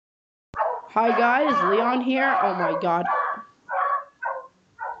Hi guys, Leon here. Oh my god.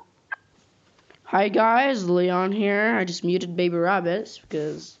 Hi guys, Leon here. I just muted Baby Rabbit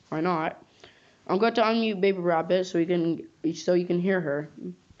because why not? I'm going to unmute Baby Rabbit so you can hear her.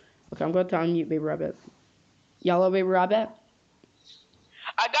 Okay, I'm going to unmute Baby Rabbit. Yellow Baby Rabbit.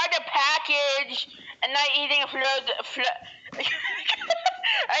 I got a package and I'm eating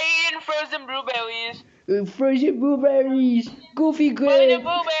frozen blueberries. Frozen blueberries. Goofy Frozen Grab.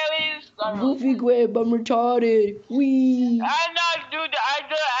 blueberries. Goofy Grab, I'm retarded. Wee. I'm not do that.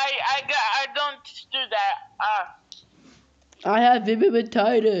 I don't do that. I have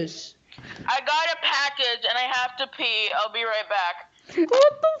hepatitis. I got a package and I have to pee. I'll be right back.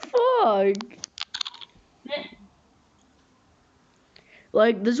 What the fuck?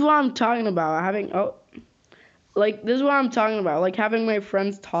 Like, this is what I'm talking about. This is what I'm talking about. Like, having my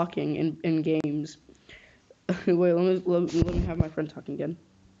friends talking in games. Wait, let me have my friend talking again.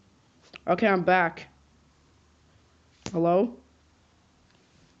 Okay, I'm back. Hello?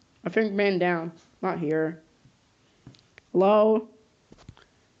 I think man down. Not here. Hello?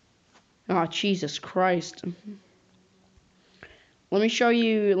 Oh, Jesus Christ. Let me show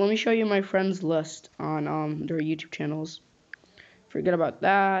you my friends list on their YouTube channels. Forget about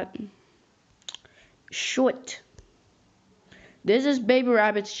that. Short. This is Baby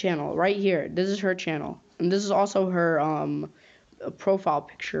Rabbit's channel right here. This is her channel. And this is also her profile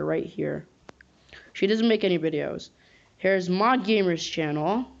picture right here. She doesn't make any videos. Here's Mod Gamer's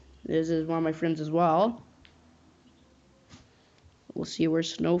channel. This is one of my friends as well. We'll see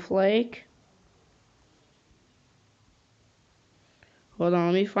where's Snowflake. Hold on,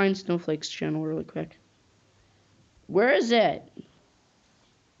 let me find Snowflake's channel really quick. Where is it?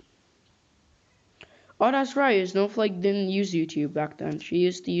 Oh, that's right. Snowflake didn't use YouTube back then. She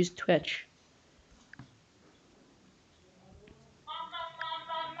used to use Twitch.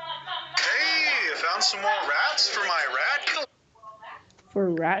 Hey, I found some more rats for my rat. For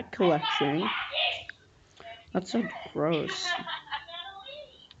rat collection? That's so gross.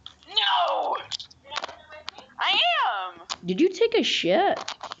 No! I am! Did you take a shit?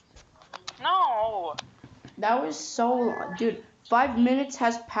 No! That was so long. Dude, 5 minutes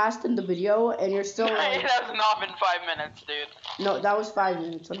has passed in the video and you're still like... It has not been 5 minutes, dude. No, that was 5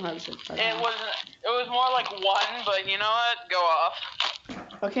 minutes. 100% 5 minutes. It was more like 1, but you know what? Go off.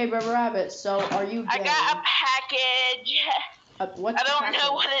 Okay, Baby Rabbit, so are you gay? I got a package. What's I don't package?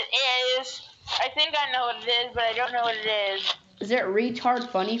 know what it is. I think I know what it is, but I don't know what it is. Is it retard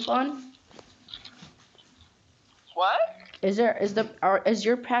funny fun? What? Is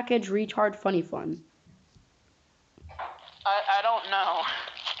your package retard funny fun? I don't know.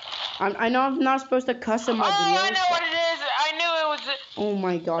 I know I'm not supposed to cuss in my videos. Oh, I know what it is. I knew it was. Oh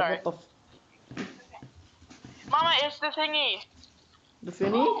my god, Sorry. what the Mama, it's the thingy. The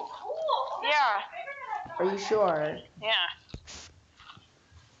finny? Yeah. Are you sure? Yeah.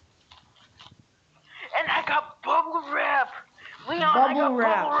 And I got bubble wrap. Leon, I got bubble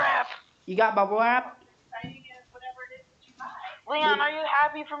wrap. You got bubble wrap? Leon, are you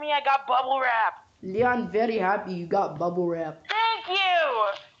happy for me? I got bubble wrap. Leon, very happy you got bubble wrap. Thank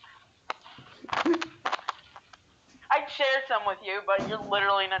you. I'd share some with you, but you're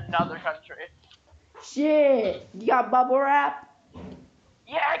literally in another country. Shit, you got bubble wrap?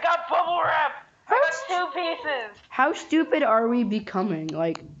 Yeah, I got bubble wrap. I got 2 pieces. How stupid are we becoming?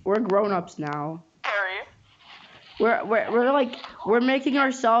 Like, we're grown-ups now. Harry. We're making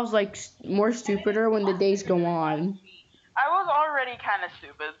ourselves like more stupider when the days go on. I was already kind of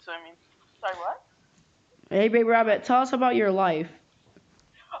stupid, so I mean, sorry, what? Hey, Baby Rabbit, tell us about your life.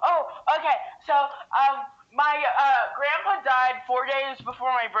 Oh, okay. So, my grandpa died 4 days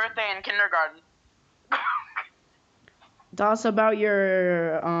before my birthday in kindergarten. Tell us about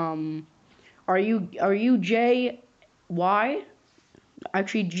your are you J-Y?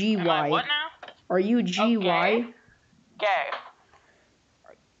 Actually G-Y. Am I what now? Are you G-Y? Okay. Gay.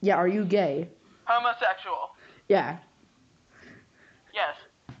 Yeah, are you gay? Homosexual. Yeah. Yes.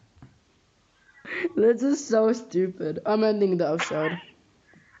 This is so stupid. I'm ending the episode.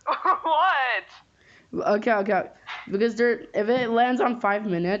 What? Okay. Because if it lands on 5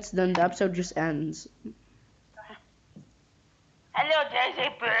 minutes, then the episode just ends. Hello, Daisy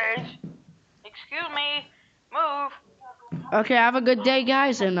Bird. Excuse me. Move. Okay, have a good day,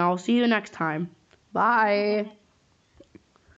 guys, and I'll see you next time. Bye.